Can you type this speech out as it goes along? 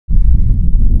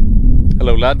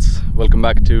Hello lads, welcome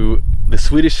back to the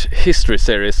Swedish history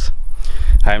series.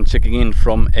 I am checking in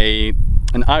from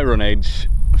an Iron Age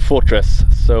fortress.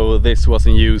 So this was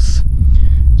in use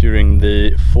during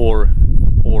the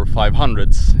 400s or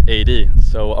 500s AD,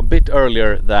 so a bit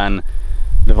earlier than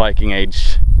the Viking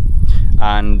Age.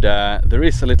 And there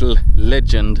is a little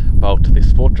legend about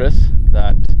this fortress,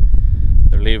 that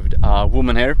there lived a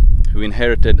woman here who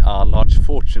inherited a large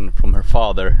fortune from her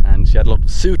father, and she had a lot of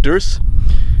suitors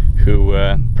who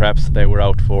perhaps they were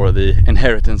out for the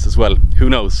inheritance as well, who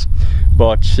knows.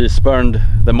 But she spurned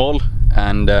them all,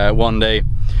 and one day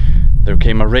there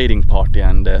came a raiding party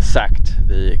and sacked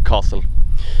the castle.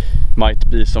 Might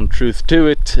be some truth to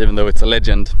it, even though it's a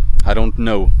legend, I don't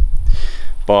know.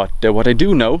 But what I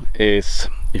do know is,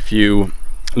 if you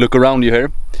look around you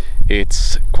here,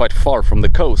 it's quite far from the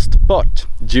coast. But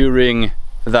during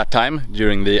that time,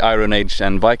 during the Iron Age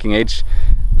and Viking Age,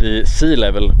 the sea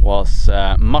level was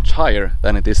much higher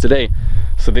than it is today.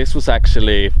 So this was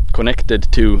actually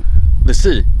connected to the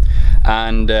sea.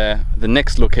 And the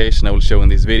next location I will show in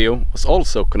this video was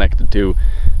also connected to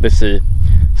the sea.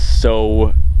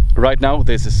 So right now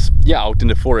this is out in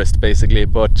the forest basically,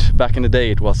 but back in the day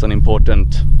it was an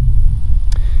important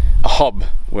hub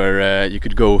where you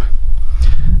could go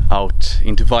out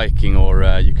into Viking, or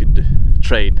you could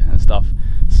trade and stuff.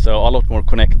 So a lot more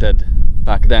connected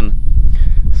back then.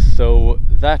 So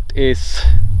that is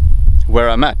where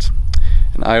I'm at,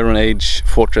 an Iron Age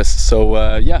fortress.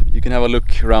 So you can have a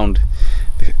look around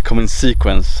the common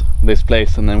sequence of this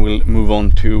place, and then we'll move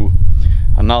on to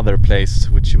another place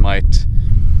which you might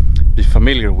be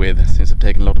familiar with, since I've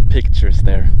taken a lot of pictures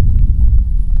there.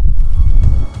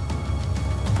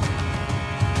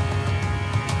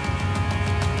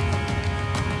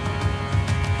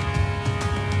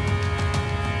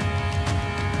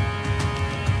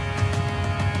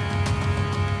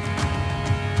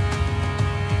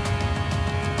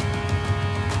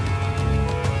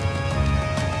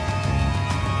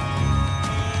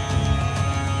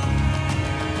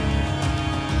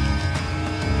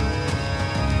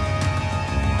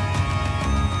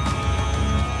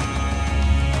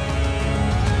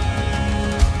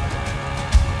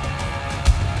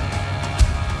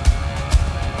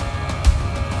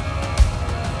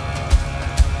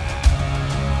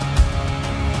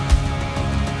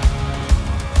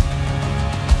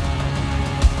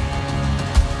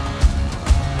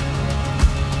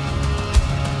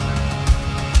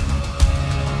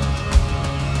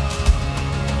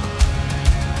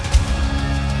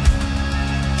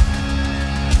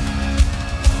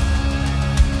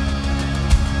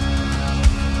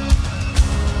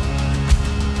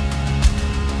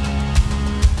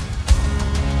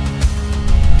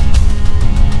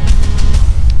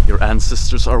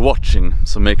 Ancestors are watching,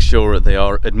 so make sure they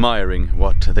are admiring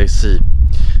what they see.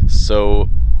 So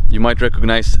you might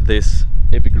recognize this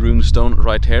epic runestone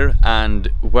right here, and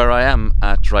where I am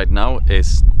at right now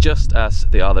is just as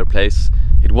the other place.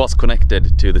 It was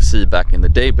connected to the sea back in the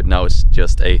day, but now it's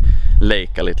just a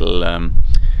lake, a little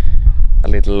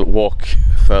walk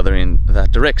further in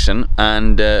that direction.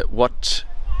 And what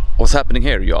was happening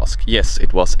here, you ask? Yes,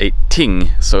 it was a ting.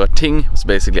 So a ting was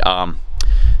basically a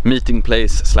meeting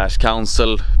place slash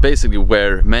council, basically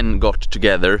where men got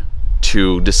together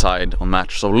to decide on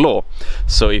matters of law.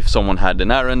 So if someone had an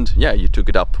errand, you took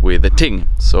it up with the ting.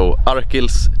 So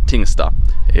Arkils Tingsta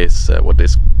is what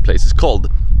this place is called.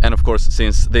 And of course,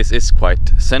 since this is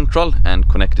quite central and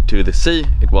connected to the sea,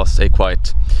 it was a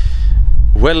quite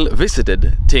well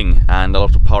visited ting, and a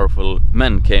lot of powerful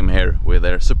men came here with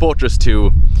their supporters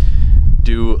to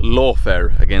do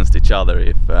lawfare against each other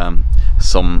if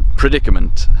some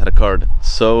predicament had occurred.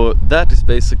 So that is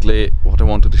basically what I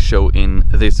wanted to show in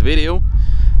this video,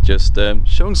 just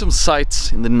showing some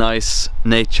sights in the nice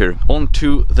nature. On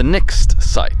to the next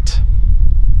site.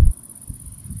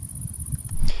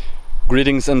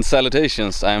 Greetings and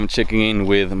salutations, I am checking in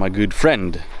with my good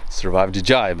friend, Survive the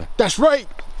Jive. That's right!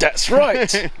 That's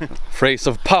right! Phrase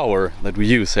of power that we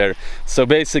use here. So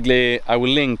basically I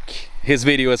will link his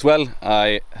video as well.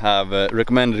 I have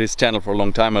recommended his channel for a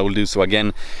long time. I will do so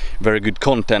again. Very good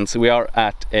content. So we are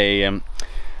at a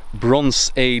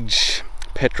Bronze Age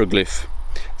petroglyph.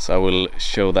 So I will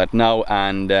show that now,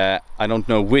 and I don't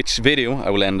know which video I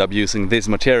will end up using this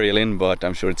material in, but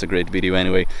I'm sure it's a great video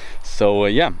anyway. So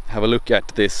have a look at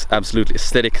this absolutely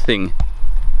aesthetic thing.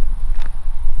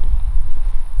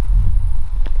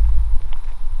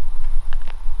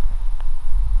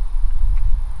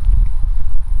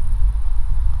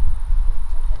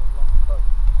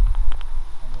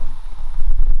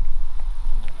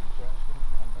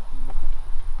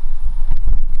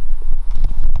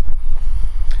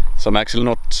 So I'm actually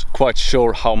not quite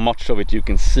sure how much of it you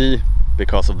can see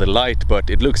because of the light,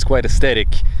 but it looks quite aesthetic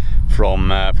from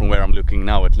where I'm looking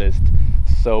now at least.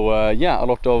 So yeah, a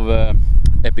lot of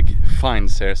epic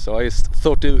finds here, so I just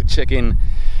thought to check in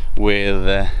with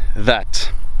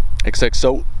that.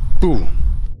 XXO, boo!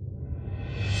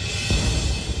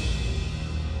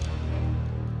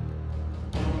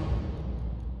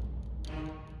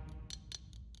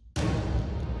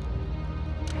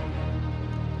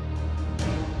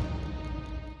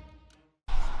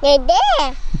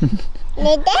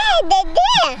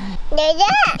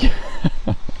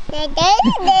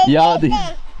 Ja,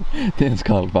 det är en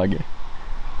skalbagge.